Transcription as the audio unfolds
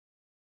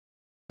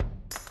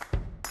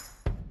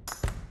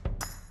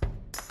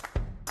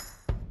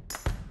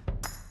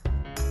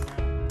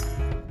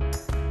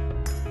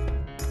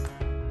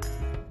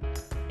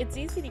It's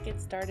easy to get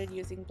started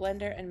using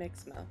Blender and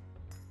Mixamo.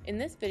 In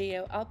this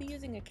video, I'll be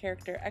using a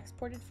character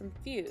exported from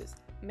Fuse,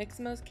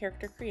 Mixamo's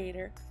character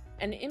creator,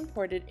 and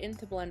imported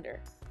into Blender,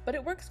 but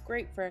it works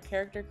great for a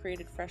character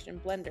created fresh in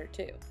Blender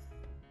too.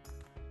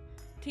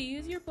 To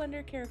use your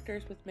Blender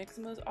characters with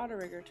Mixamo's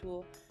AutoRigger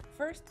tool,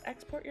 first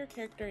export your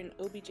character in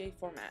OBJ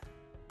format.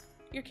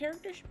 Your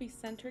character should be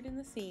centered in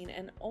the scene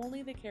and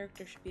only the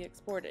character should be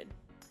exported.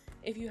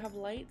 If you have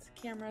lights,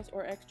 cameras,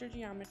 or extra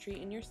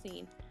geometry in your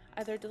scene,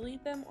 either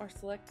delete them or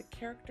select the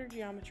character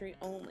geometry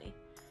only.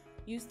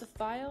 Use the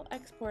File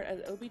Export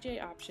as OBJ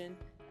option,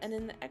 and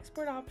in the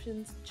export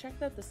options, check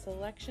that the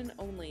selection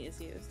only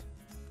is used.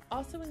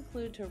 Also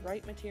include to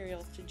write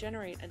materials to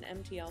generate an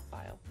MTL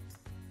file.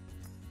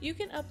 You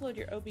can upload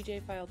your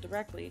OBJ file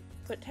directly,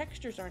 but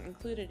textures aren't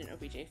included in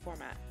OBJ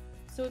format.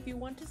 So if you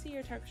want to see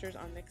your textures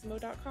on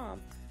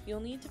Mixamo.com, you'll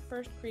need to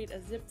first create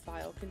a zip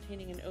file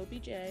containing an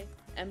OBJ,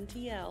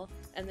 MTL,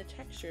 and the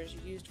textures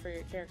you used for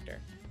your character.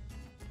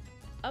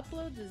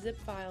 Upload the zip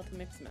file to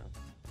Mixamo.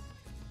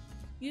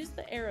 Use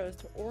the arrows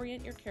to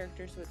orient your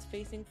character so it's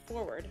facing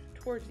forward,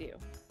 towards you.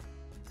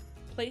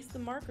 Place the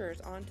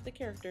markers onto the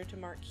character to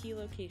mark key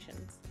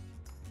locations.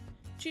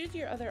 Choose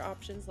your other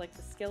options like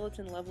the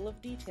skeleton level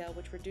of detail,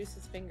 which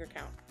reduces finger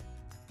count.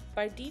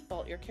 By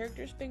default, your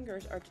character's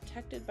fingers are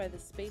detected by the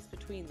space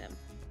between them,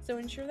 so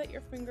ensure that your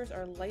fingers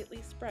are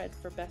lightly spread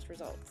for best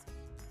results.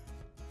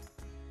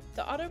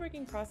 The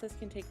auto-rigging process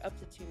can take up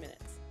to 2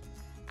 minutes.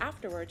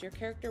 Afterwards, your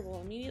character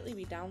will immediately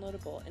be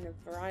downloadable in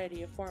a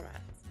variety of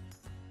formats.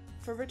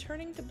 For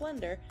returning to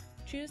Blender,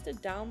 choose to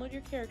download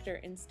your character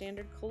in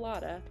standard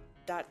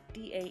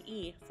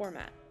collada.dae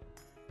format.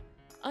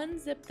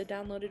 Unzip the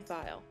downloaded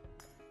file.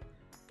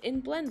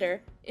 In Blender,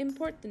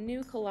 import the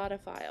new collada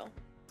file.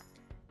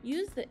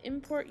 Use the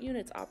Import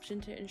Units option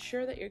to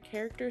ensure that your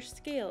character's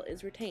scale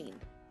is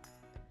retained.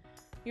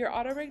 Your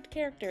auto-rigged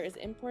character is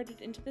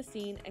imported into the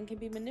scene and can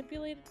be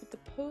manipulated with the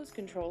pose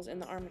controls in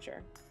the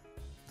armature.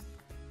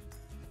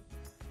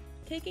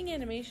 Taking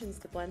animations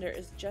to Blender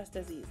is just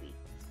as easy.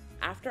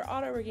 After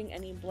auto-rigging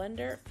any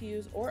Blender,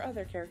 Fuse, or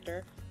other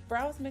character,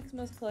 browse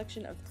Mixamo's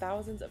collection of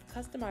thousands of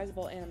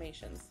customizable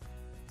animations.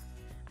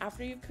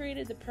 After you've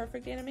created the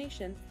perfect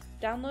animation,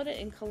 download it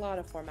in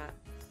collada format.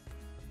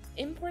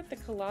 Import the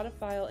collada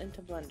file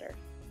into Blender.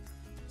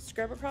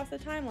 Scrub across the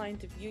timeline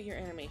to view your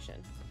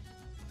animation.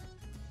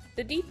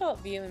 The default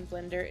view in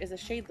Blender is a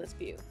shadeless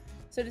view,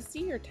 so to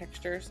see your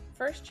textures,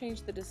 first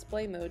change the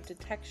display mode to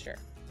texture.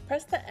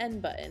 Press the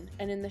N button,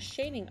 and in the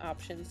shading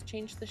options,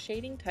 change the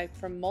shading type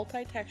from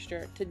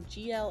multi-texture to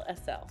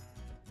GLSL.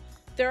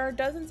 There are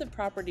dozens of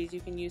properties you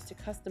can use to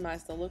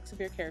customize the looks of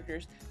your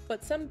characters,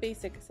 but some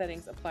basic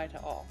settings apply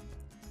to all.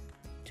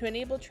 To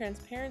enable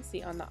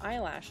transparency on the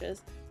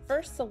eyelashes,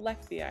 first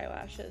select the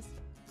eyelashes.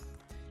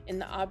 In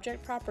the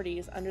Object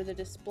Properties under the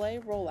Display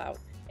rollout,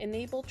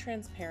 enable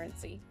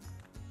Transparency.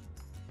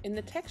 In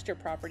the Texture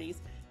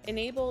Properties,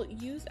 enable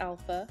Use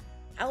Alpha,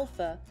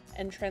 Alpha,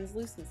 and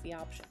Translucency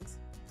options.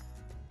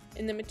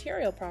 In the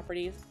Material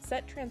Properties,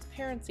 set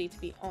Transparency to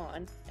be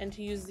on and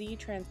to use Z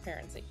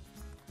Transparency.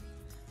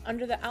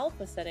 Under the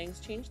Alpha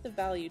settings, change the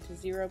value to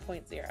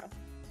 0.0.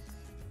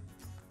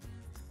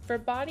 For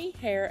body,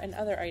 hair, and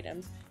other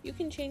items, you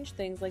can change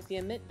things like the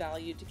emit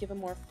value to give a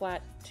more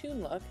flat,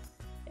 toon look,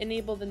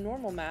 enable the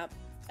normal map,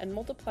 and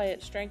multiply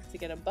its strength to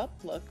get a buff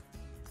look,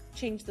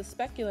 change the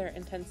specular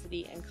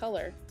intensity and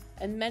color,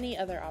 and many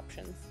other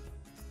options.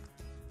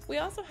 We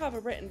also have a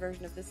written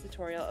version of this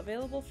tutorial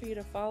available for you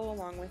to follow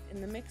along with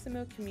in the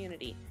Mixamo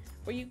community,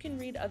 where you can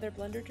read other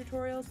Blender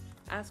tutorials,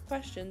 ask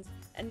questions,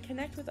 and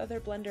connect with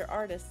other Blender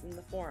artists in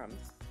the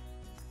forums.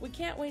 We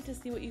can't wait to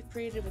see what you've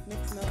created with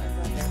Mixamo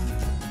and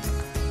Blender.